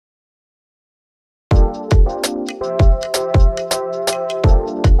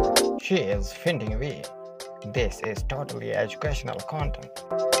She is Findingevie. This is totally educational content.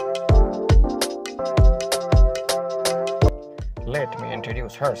 Let me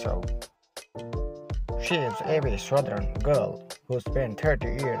introduce herself. She is Evie Southern girl who spent 30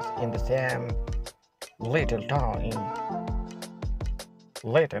 years in the same little town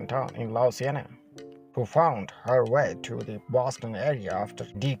in Louisiana, who found her way to the Boston area after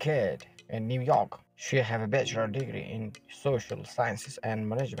a decade in New York. She has a bachelor degree in social sciences and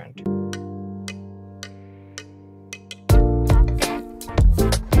management.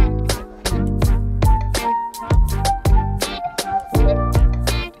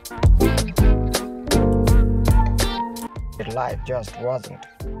 Life just wasn't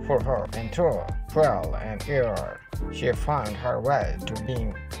for her, and through trial and error, she found her way to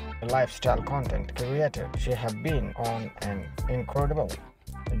being a lifestyle content creator. She has been on an incredible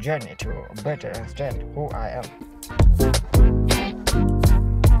journey to better understand who I am.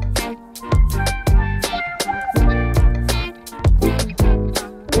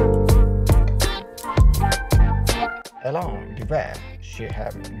 Along the way, she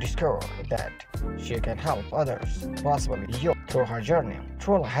has discovered that she can help others, possibly you, through her journey.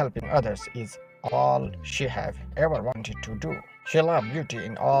 Truly helping others is all she has ever wanted to do. She loves beauty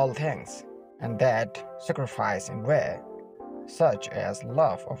in all things, and that sacrifice in ways such as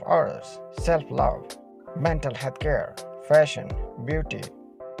love of others, self-love, mental health care, fashion, beauty,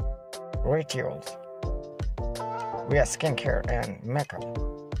 rituals, via skincare and makeup.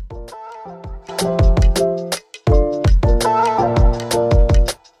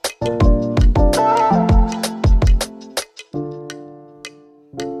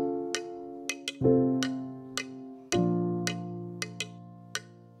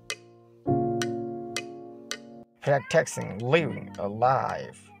 Practicing living a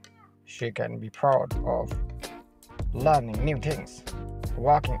life she can be proud of, learning new things,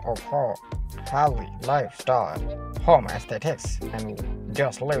 walking of her healthy lifestyle, home aesthetics, and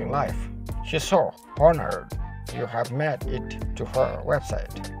just living life. She's so honored you have made it to her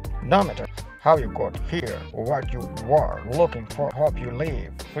website. No matter how you got here or what you were looking for, hope you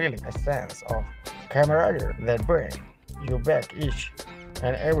leave feeling a sense of camaraderie that brings you back each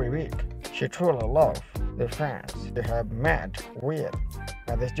and every week. She truly loves the friends you have met with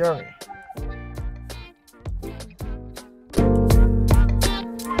on this journey.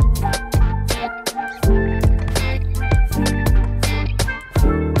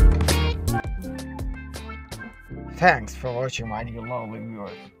 Thanks for watching my new lovely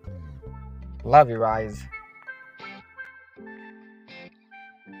viewers. Love you guys.